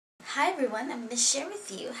Hi everyone, I'm going to share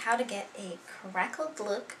with you how to get a crackled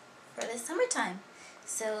look for the summertime.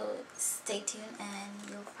 So stay tuned and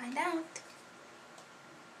you'll find out.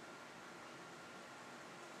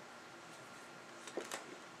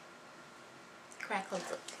 Crackled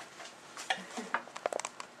look.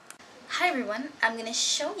 Hi everyone, I'm going to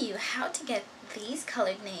show you how to get these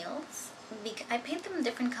colored nails. I paint them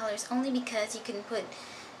different colors only because you can put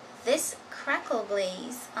this Crackle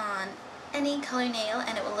glaze on any color nail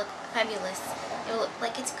and it will look fabulous. It will look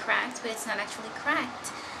like it's cracked, but it's not actually cracked.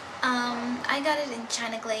 I got it in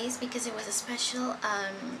China Glaze because it was a special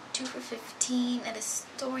 2 for $15 at a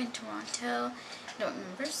store in Toronto. I don't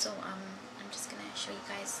remember, so I'm just gonna show you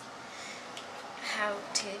guys how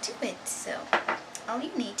to do it. So all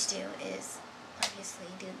you need to do is obviously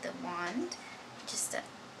do the wand, just that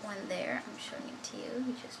one there. I'm showing it to you.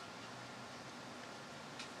 You just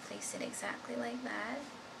place it exactly like that,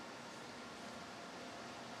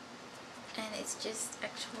 and it's just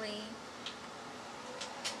actually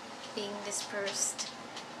being dispersed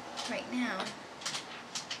right now.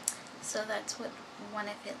 So that's what one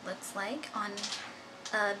of it looks like on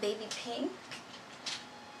baby pink.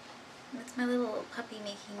 That's my little puppy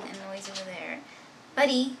making a noise over there,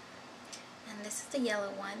 Buddy. And this is the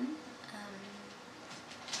yellow one.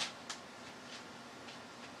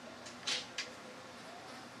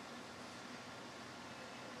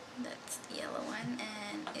 That's the yellow one,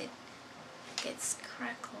 and it gets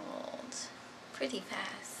crackled pretty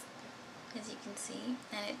fast, as you can see,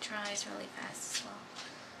 and it dries really fast as well.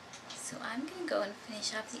 So I'm gonna go and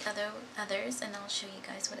finish up the others, and I'll show you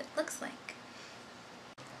guys what it looks like.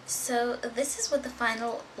 So this is what the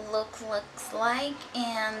final look looks like,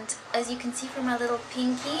 and as you can see from my little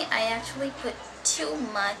pinky, I actually put too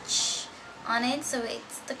much on it, so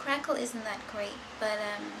the crackle isn't that great, but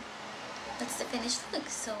that's the finished look.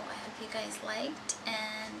 So I hope you guys liked,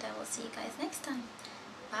 and I will see you guys next time.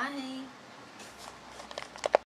 Bye!